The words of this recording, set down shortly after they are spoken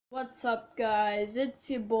What's up, guys? It's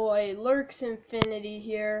your boy Lurks Infinity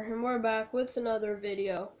here, and we're back with another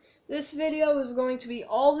video. This video is going to be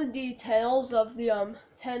all the details of the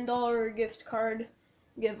 $10 gift card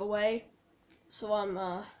giveaway. So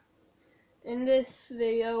in this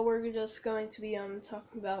video we're just going to be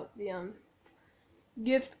talking about the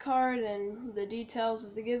gift card and the details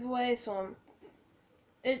of the giveaway. So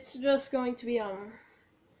it's just going to be all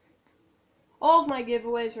of my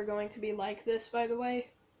giveaways are going to be like this, by the way.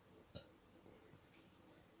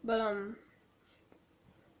 But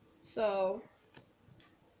so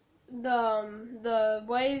the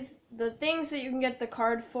things that you can get the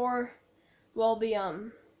card for will be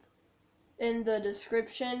in the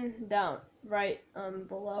description down right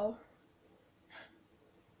below.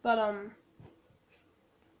 But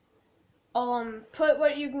I'll put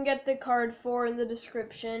what you can get the card for in the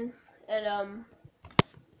description. And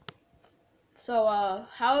so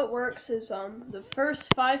how it works is the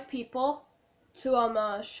first 5 people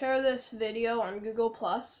to share this video on Google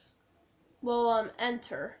Plus will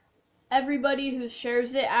enter. Everybody who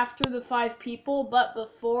shares it after the 5 people, but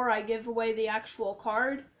before I give away the actual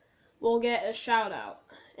card, will get a shout out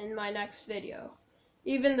in my next video.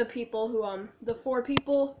 Even the people who the 4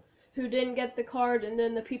 people who didn't get the card, and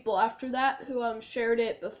then the people after that who shared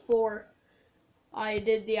it before I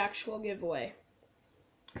did the actual giveaway,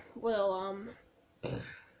 will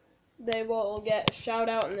they will get a shout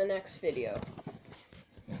out in the next video.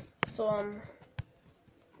 So I'm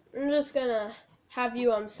just gonna have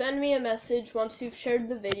you send me a message once you've shared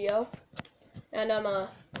the video, and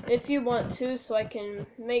if you want to, so I can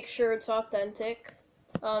make sure it's authentic,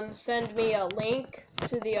 send me a link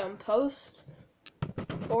to the post,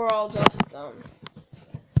 or I'll just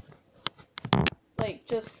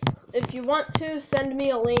if you want to, send me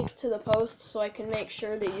a link to the post so I can make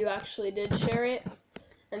sure that you actually did share it.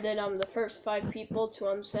 And then the first 5 people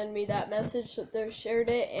to send me that message that they shared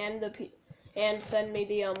it, and send me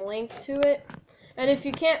the link to it. And if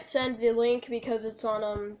you can't send the link because it's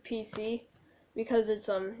on PC, because it's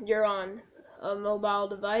you're on a mobile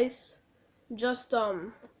device, just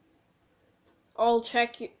I'll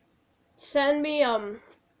check you. Send me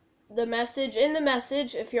the message. In the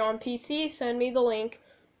message, if you're on PC, send me the link.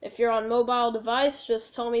 If you're on mobile device,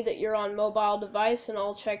 just tell me that you're on mobile device, and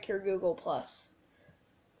I'll check your Google Plus.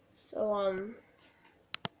 So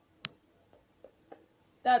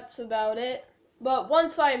that's about it. But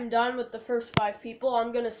once I'm done with the first 5 people,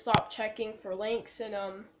 I'm gonna stop checking for links and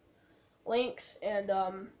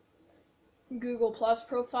Google Plus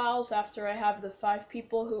profiles after I have the 5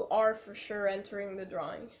 people who are for sure entering the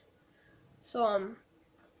drawing. So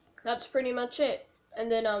that's pretty much it. And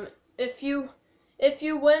then if you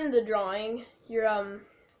win the drawing, you're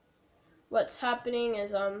what's happening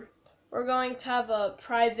is we're going to have a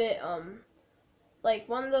private like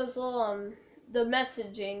one of those little the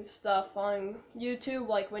messaging stuff on YouTube,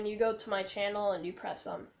 like when you go to my channel and you press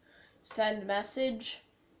send message,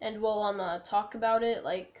 and we'll talk about it.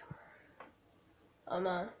 Like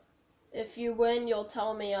if you win, you'll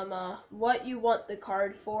tell me what you want the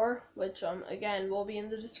card for, which again will be in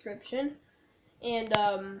the description, and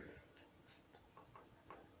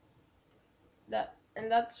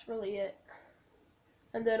that's really it.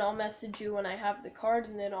 And then I'll message you when I have the card,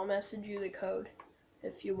 and then I'll message you the code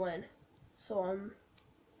if you win. So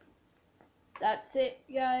that's it,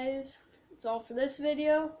 guys. That's all for this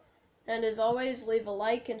video. And as always, leave a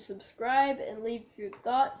like and subscribe, and leave your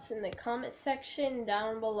thoughts in the comment section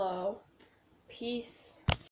down below. Peace